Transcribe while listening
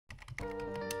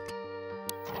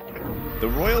The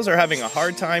royals are having a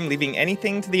hard time leaving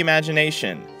anything to the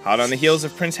imagination. Hot on the heels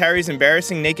of Prince Harry's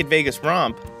embarrassing naked Vegas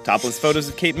romp, topless photos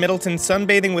of Kate Middleton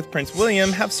sunbathing with Prince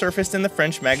William have surfaced in the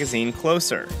French magazine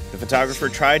Closer. The photographer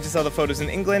tried to sell the photos in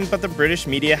England, but the British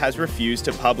media has refused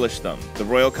to publish them. The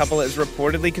royal couple is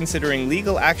reportedly considering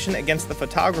legal action against the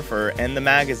photographer and the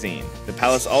magazine. The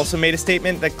palace also made a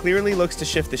statement that clearly looks to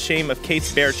shift the shame of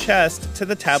Kate's bare chest to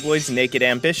the tabloid's naked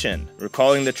ambition,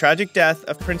 recalling the tragic death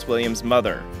of Prince William's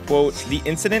mother. Quote, "The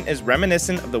incident is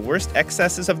reminiscent of the worst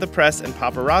excesses of the press and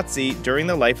paparazzi during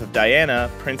the life of Diana,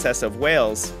 Princess of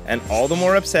Wales, and all the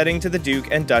more upsetting to the Duke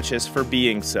and Duchess for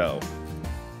being so."